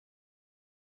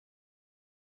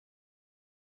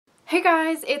Hey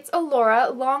guys, it's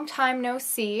Alora. Long time no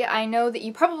see. I know that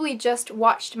you probably just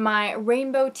watched my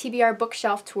Rainbow TBR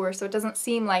bookshelf tour, so it doesn't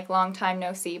seem like long time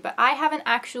no see, but I haven't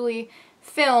actually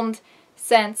filmed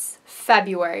since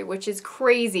February, which is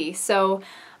crazy. So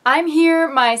I'm here,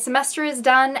 my semester is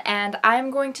done, and I'm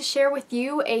going to share with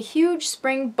you a huge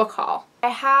spring book haul. I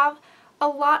have a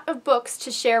lot of books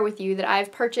to share with you that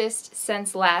I've purchased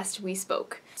since last we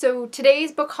spoke. So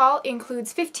today's book haul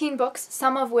includes 15 books,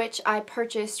 some of which I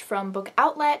purchased from Book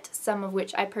Outlet, some of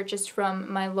which I purchased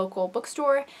from my local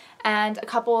bookstore, and a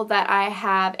couple that I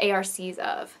have ARCs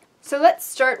of. So let's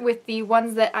start with the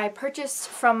ones that I purchased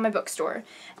from my bookstore.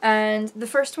 And the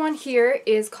first one here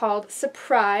is called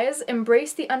Surprise,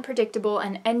 Embrace the Unpredictable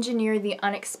and Engineer the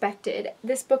Unexpected.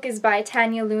 This book is by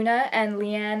Tanya Luna and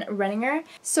Leanne Renninger.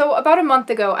 So about a month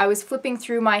ago, I was flipping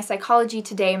through my Psychology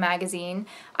Today magazine.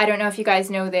 I don't know if you guys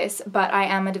know this, but I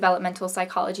am a developmental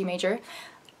psychology major.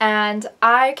 And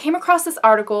I came across this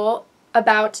article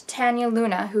about Tanya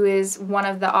Luna, who is one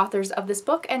of the authors of this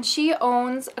book, and she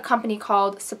owns a company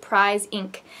called Surprise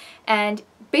Inc. And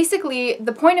basically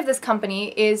the point of this company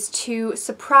is to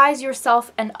surprise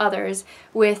yourself and others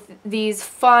with these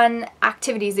fun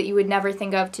activities that you would never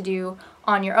think of to do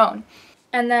on your own.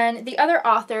 And then the other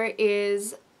author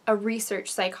is a research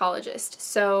psychologist,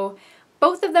 so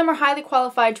both of them are highly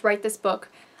qualified to write this book.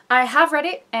 I have read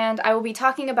it, and I will be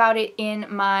talking about it in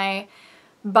my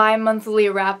bi-monthly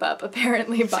wrap-up,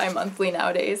 apparently bi-monthly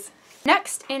nowadays.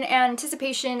 Next, in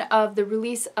anticipation of the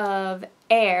release of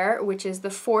Air, which is the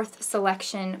 4th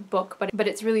selection book, but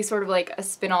it's really sort of like a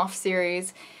spin-off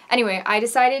series. Anyway, I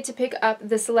decided to pick up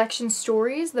the selection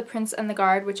stories, The Prince and the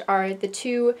Guard, which are the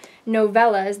 2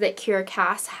 novellas that Kira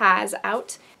Cass has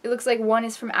out. It looks like one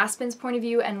is from Aspen's point of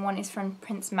view and one is from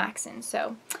Prince Maxon,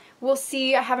 so we'll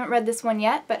see. I haven't read this one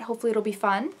yet, but hopefully it'll be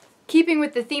fun. Keeping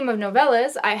with the theme of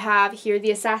novellas, I have here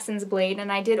The Assassin's Blade, and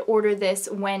I did order this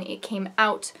when it came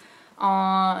out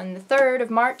on the 3rd of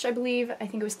March, I believe. I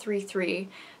think it was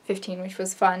 3/3/15, which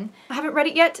was fun. I haven't read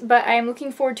it yet, but I am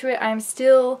looking forward to it. I'm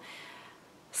still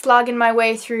slogging my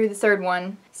way through the 3rd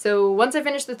one. So once I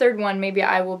finish the 3rd one, maybe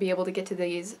I will be able to get to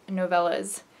these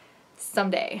novellas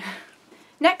someday.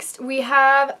 Next, we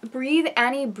have Breathe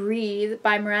Annie Breathe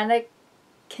by Miranda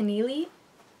Keneally.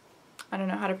 I don't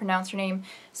know how to pronounce her name.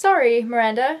 Sorry,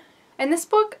 Miranda. And this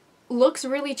book looks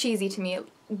really cheesy to me. It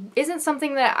isn't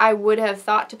something that I would have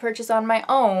thought to purchase on my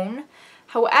own.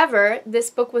 However, this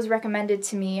book was recommended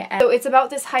to me. And so it's about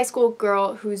this high school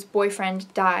girl whose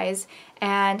boyfriend dies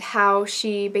and how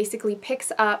she basically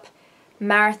picks up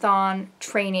marathon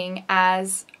training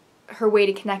as her way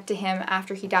to connect to him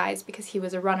after he dies because he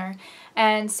was a runner.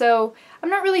 And so I'm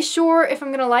not really sure if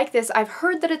I'm gonna like this. I've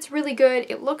heard that it's really good.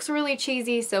 It looks really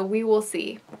cheesy, so we will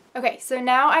see. Okay, so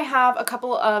now I have a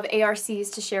couple of ARCs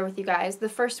to share with you guys. The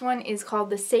first one is called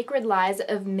The Sacred Lies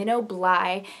of Minnow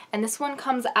Bly, and this one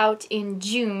comes out in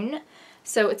June,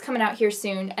 so it's coming out here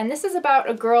soon. And this is about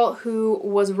a girl who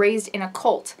was raised in a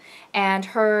cult and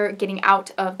her getting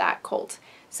out of that cult.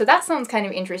 So that sounds kind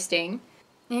of interesting.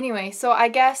 Anyway, so I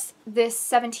guess this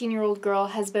 17-year-old girl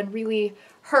has been really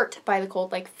hurt by the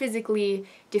cult, like physically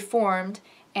deformed,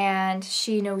 and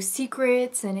she knows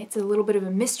secrets, and it's a little bit of a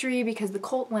mystery because the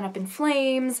cult went up in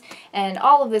flames, and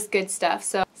all of this good stuff.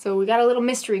 So we got a little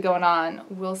mystery going on.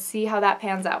 We'll see how that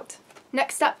pans out.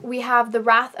 Next up, we have The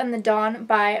Wrath and the Dawn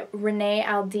by Renee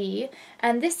Aldi,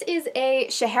 and this is a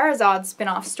Scheherazade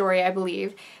spin-off story, I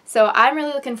believe. So I'm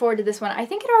really looking forward to this one. I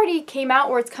think it already came out,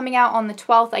 or it's coming out on the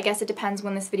 12th. I guess it depends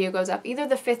when this video goes up, either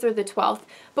the 5th or the 12th.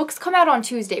 Books come out on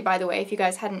Tuesday, by the way, if you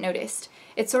guys hadn't noticed.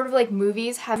 It's sort of like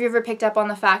movies. Have you ever picked up on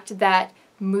the fact that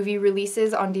movie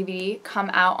releases on DVD come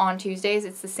out on Tuesdays?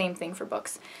 It's the same thing for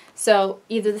books. So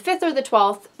either the 5th or the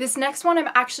 12th. This next one I'm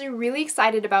actually really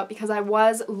excited about because I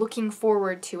was looking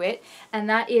forward to it, and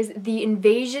that is The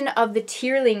Invasion of the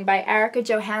Tearling by Erica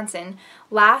Johansson.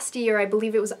 Last year, I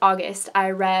believe it was August, I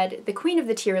read The Queen of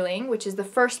the Tearling, which is the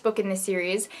first book in this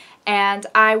series, and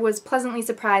I was pleasantly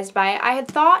surprised by it. I had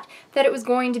thought that it was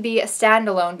going to be a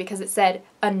standalone because it said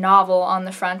a novel on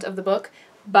the front of the book,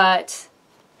 but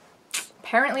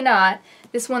apparently not.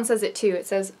 This one says it too. It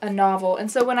says a novel.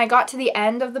 And so when I got to the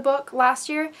end of the book last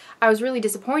year, I was really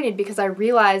disappointed because I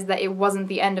realized that it wasn't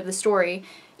the end of the story.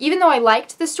 Even though I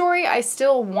liked the story, I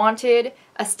still wanted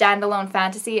a standalone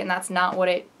fantasy, and that's not what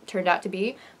it turned out to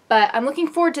be. But I'm looking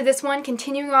forward to this one,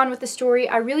 continuing on with the story.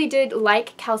 I really did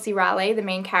like Kelsey Raleigh, the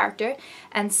main character,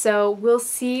 and so we'll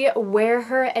see where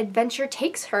her adventure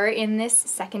takes her in this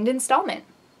 2nd installment.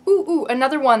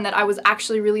 Another one that I was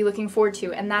actually really looking forward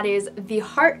to, and that is The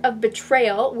Heart of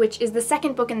Betrayal, which is the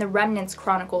second book in the Remnants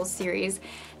Chronicles series.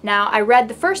 Now, I read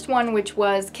the first one, which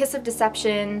was Kiss of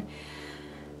Deception,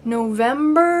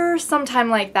 November, sometime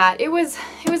like that. It was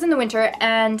in the winter,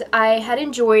 and I had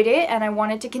enjoyed it, and I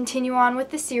wanted to continue on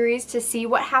with the series to see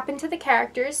what happened to the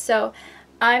characters, so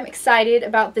I'm excited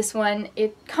about this one.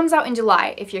 It comes out in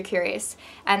July, if you're curious,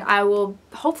 and I will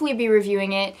hopefully be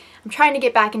reviewing it. I'm trying to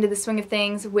get back into the swing of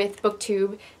things with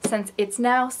BookTube since it's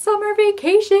now summer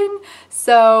vacation,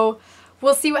 so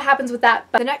we'll see what happens with that.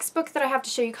 But the next book that I have to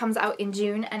show you comes out in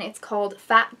June, and it's called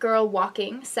Fat Girl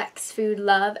Walking: Sex, Food,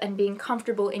 Love, and Being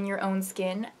Comfortable in Your Own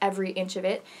Skin, Every Inch of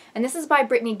It. And this is by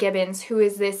Brittany Gibbons, who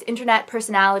is this internet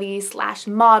personality slash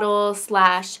model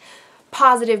slash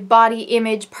positive body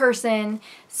image person.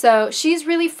 So she's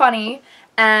really funny,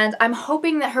 and I'm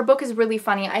hoping that her book is really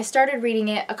funny. I started reading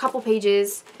it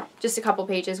just a couple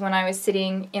pages when I was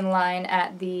sitting in line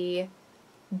at the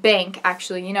bank,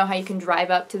 actually. You know how you can drive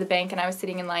up to the bank, and I was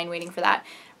sitting in line waiting for that,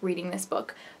 reading this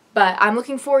book. But I'm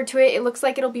looking forward to it. It looks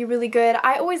like it'll be really good.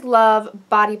 I always love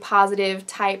body positive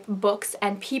type books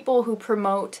and people who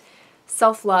promote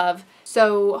self-love.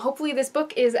 So hopefully this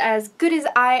book is as good as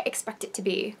I expect it to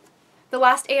be. The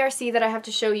last ARC that I have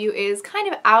to show you is kind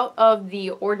of out of the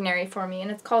ordinary for me, and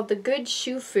it's called The Good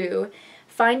Shufu: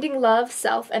 Finding Love,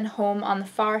 Self, and Home on the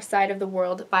Far Side of the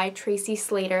World by Tracy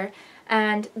Slater.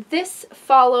 And this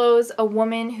follows a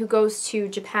woman who goes to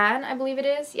Japan, I believe it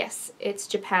is. Yes, it's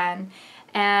Japan.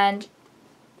 And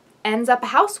ends up a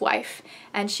housewife.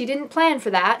 And she didn't plan for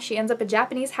that. She ends up a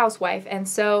Japanese housewife. And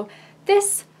so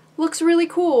this looks really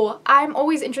cool. I'm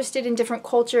always interested in different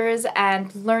cultures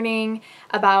and learning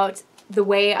about the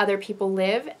way other people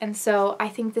live, and so I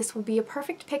think this will be a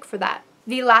perfect pick for that.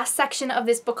 The last section of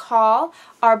this book haul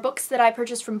are books that I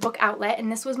purchased from Book Outlet, and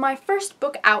this was my first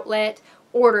Book Outlet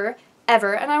order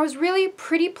ever, and I was really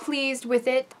pretty pleased with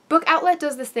it. Book Outlet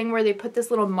does this thing where they put this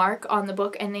little mark on the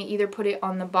book, and they either put it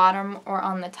on the bottom or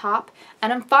on the top,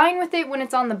 and I'm fine with it when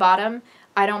it's on the bottom.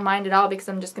 I don't mind at all because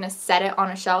I'm just going to set it on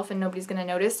a shelf and nobody's going to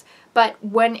notice. But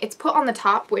when it's put on the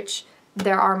top, which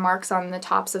there are marks on the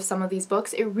tops of some of these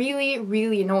books, it really,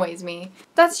 really annoys me.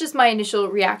 That's just my initial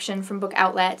reaction from Book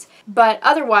Outlet, but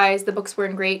otherwise the books were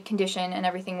in great condition and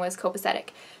everything was copacetic.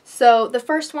 So the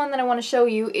first one that I want to show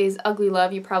you is Ugly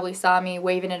Love. You probably saw me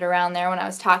waving it around there when I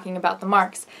was talking about the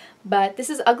marks. But this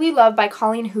is Ugly Love by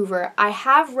Colleen Hoover. I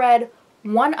have read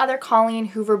one other Colleen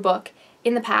Hoover book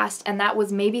in the past, and that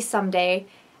was Maybe Someday,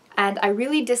 and I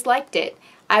really disliked it.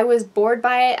 I was bored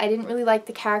by it. I didn't really like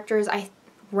the characters. I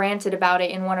ranted about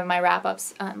it in one of my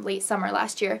wrap-ups late summer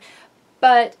last year,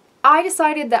 but I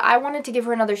decided that I wanted to give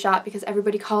her another shot because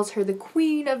everybody calls her the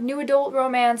queen of new adult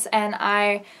romance, and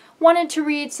I wanted to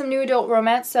read some new adult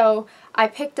romance, so I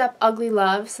picked up Ugly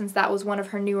Love since that was one of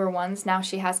her newer ones. Now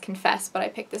she has Confess, but I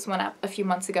picked this one up a few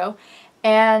months ago,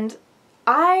 and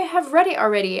I have read it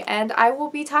already, and I will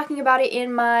be talking about it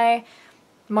in my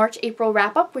March-April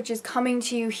wrap-up, which is coming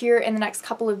to you here in the next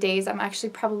couple of days. I'm actually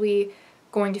probably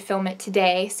going to film it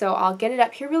today, so I'll get it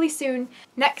up here really soon.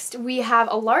 Next, we have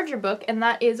a larger book, and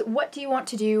that is What Do You Want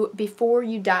to Do Before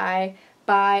You Die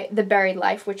by The Buried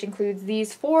Life, which includes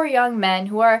these 4 young men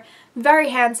who are very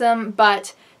handsome,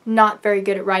 but not very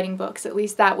good at writing books. At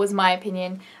least that was my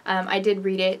opinion. I did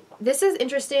read it. This is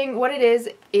interesting. What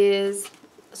it is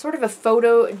sort of a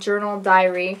photo journal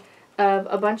diary of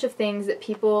a bunch of things that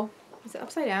people... Is it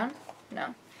upside down?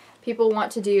 No. People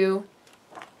want to do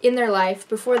in their life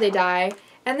before they die.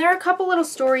 And there are a couple little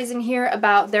stories in here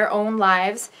about their own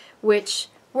lives, which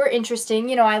were interesting.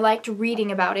 You know, I liked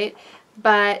reading about it,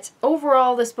 but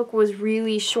overall this book was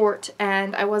really short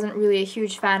and I wasn't really a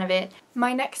huge fan of it.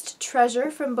 My next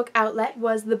treasure from Book Outlet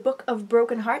was The Book of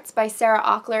Broken Hearts by Sarah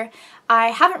Auckler. I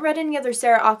haven't read any other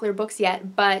Sarah Auckler books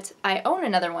yet, but I own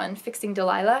another one, Fixing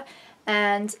Delilah,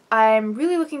 and I'm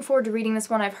really looking forward to reading this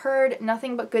one. I've heard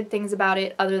nothing but good things about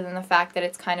it other than the fact that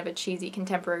it's kind of a cheesy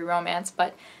contemporary romance,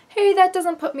 but hey, that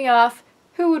doesn't put me off.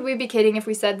 Who would we be kidding if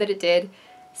we said that it did?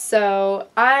 So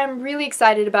I'm really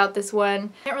excited about this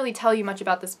one. I can't really tell you much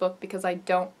about this book because I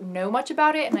don't know much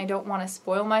about it and I don't want to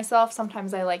spoil myself.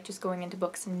 Sometimes I like just going into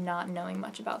books and not knowing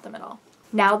much about them at all.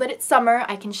 Now that it's summer,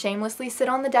 I can shamelessly sit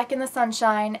on the deck in the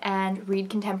sunshine and read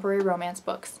contemporary romance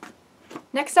books.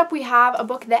 Next up we have a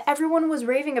book that everyone was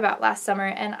raving about last summer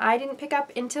and I didn't pick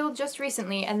up until just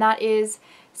recently, and that is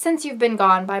Since You've Been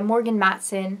Gone by Morgan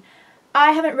Matson.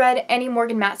 I haven't read any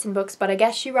Morgan Matson books, but I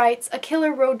guess she writes a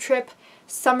killer road trip,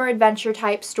 summer adventure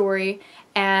type story,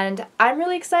 and I'm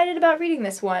really excited about reading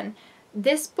this one.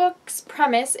 This book's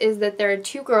premise is that there are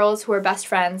two girls who are best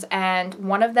friends, and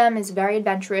one of them is very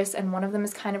adventurous and one of them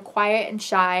is kind of quiet and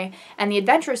shy, and the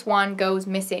adventurous one goes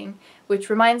missing, which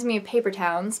reminds me of Paper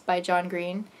Towns by John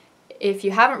Green. If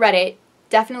you haven't read it,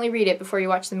 definitely read it before you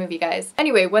watch the movie, guys.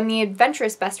 Anyway, when the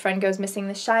adventurous best friend goes missing,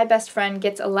 the shy best friend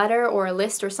gets a letter or a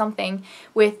list or something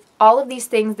with all of these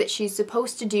things that she's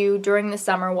supposed to do during the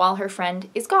summer while her friend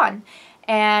is gone.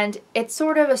 And it's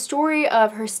sort of a story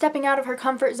of her stepping out of her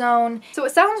comfort zone. So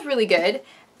it sounds really good.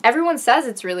 Everyone says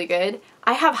it's really good.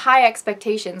 I have high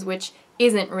expectations, which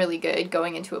isn't really good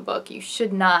going into a book. You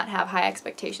should not have high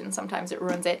expectations. Sometimes it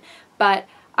ruins it. But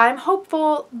I'm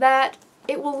hopeful that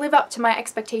it will live up to my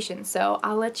expectations, so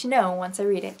I'll let you know once I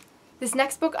read it. This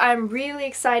next book I'm really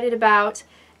excited about,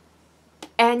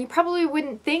 and you probably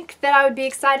wouldn't think that I would be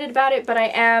excited about it, but I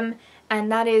am,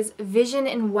 and that is Vision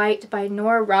in White by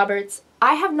Nora Roberts.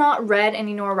 I have not read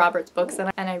any Nora Roberts books,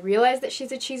 and I realize that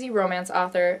she's a cheesy romance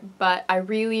author, but I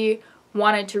really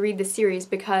wanted to read the series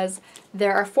because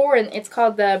there are 4, and it's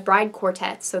called the Bride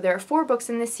Quartet, so there are 4 books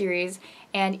in this series,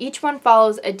 and each one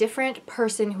follows a different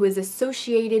person who is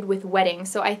associated with weddings.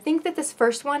 So I think that this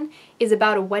first one is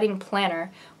about a wedding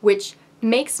planner, which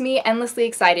makes me endlessly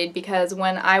excited because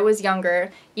when I was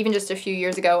younger, even just a few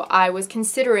years ago, I was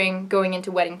considering going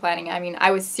into wedding planning. I mean,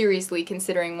 I was seriously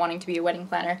considering wanting to be a wedding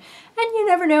planner. And you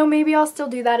never know, maybe I'll still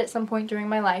do that at some point during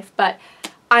my life. But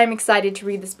I'm excited to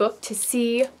read this book, to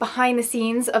see behind the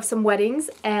scenes of some weddings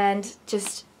and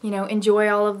just, you know, enjoy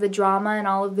all of the drama and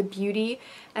all of the beauty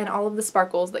and all of the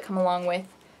sparkles that come along with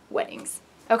weddings.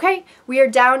 Okay, we are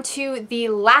down to the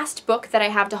last book that I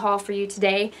have to haul for you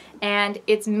today, and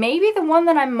it's maybe the one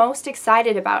that I'm most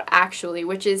excited about, actually,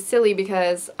 which is silly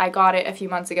because I got it a few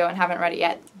months ago and haven't read it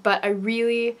yet, but I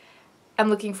really am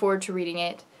looking forward to reading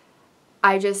it.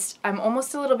 I'm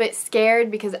almost a little bit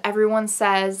scared because everyone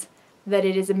says that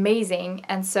it is amazing,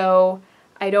 and so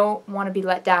I don't want to be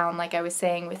let down like I was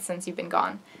saying with Since You've Been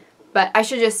Gone. But I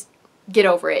should just get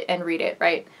over it and read it,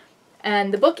 right?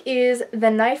 And the book is The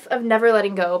Knife of Never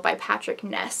Letting Go by Patrick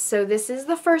Ness. So this is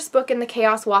the first book in the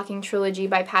Chaos Walking trilogy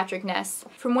by Patrick Ness.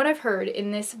 From what I've heard,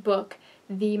 in this book,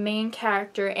 the main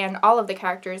character and all of the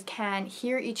characters can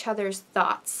hear each other's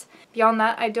thoughts. Beyond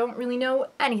that, I don't really know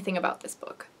anything about this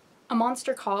book. A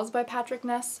Monster Calls by Patrick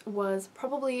Ness was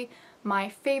probably my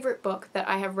favorite book that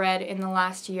I have read in the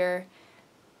last year.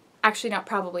 Actually, not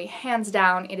probably, hands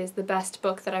down, it is the best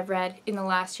book that I've read in the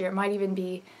last year. It might even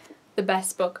be the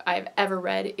best book I've ever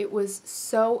read. It was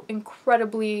so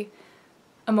incredibly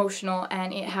emotional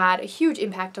and it had a huge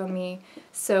impact on me,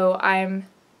 so I'm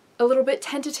a little bit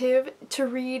tentative to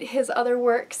read his other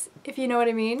works, if you know what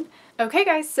I mean. Okay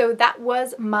guys, so that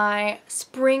was my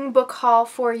spring book haul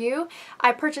for you.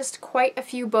 I purchased quite a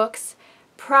few books.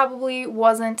 Probably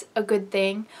wasn't a good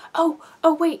thing. Oh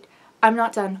wait, I'm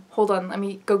not done. Hold on, let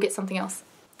me go get something else.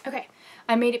 Okay,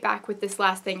 I made it back with this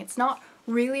last thing. It's not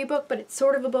really a book, but it's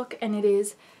sort of a book, and it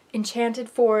is Enchanted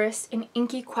Forest, an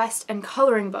Inky Quest and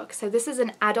coloring book. So this is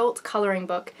an adult coloring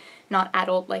book, not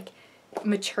adult like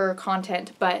mature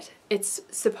content, but it's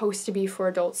supposed to be for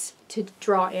adults to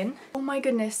draw in. Oh my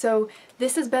goodness, so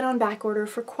this has been on back order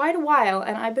for quite a while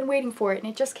and I've been waiting for it,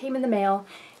 and it just came in the mail.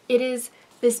 It is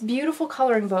this beautiful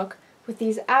coloring book with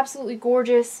these absolutely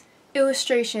gorgeous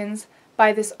illustrations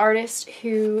by this artist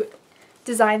who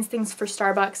designs things for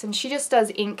Starbucks, and she just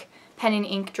does pen and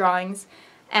ink drawings,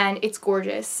 and it's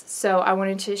gorgeous, so I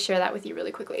wanted to share that with you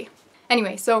really quickly.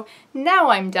 Anyway, so now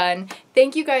I'm done.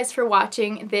 Thank you guys for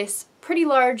watching this pretty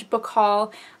large book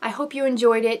haul. I hope you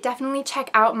enjoyed it. Definitely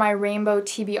check out my Rainbow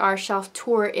TBR shelf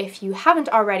tour if you haven't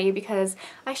already, because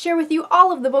I share with you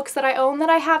all of the books that I own that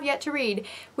I have yet to read,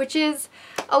 which is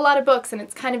a lot of books and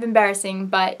it's kind of embarrassing,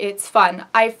 but it's fun.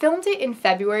 I filmed it in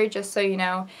February, just so you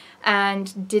know,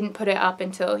 and didn't put it up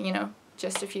until, you know,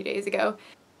 just a few days ago.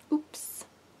 Oops.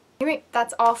 Anyway,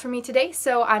 that's all for me today,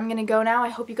 so I'm gonna go now. I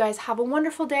hope you guys have a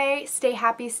wonderful day. Stay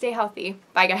happy, stay healthy.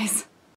 Bye guys.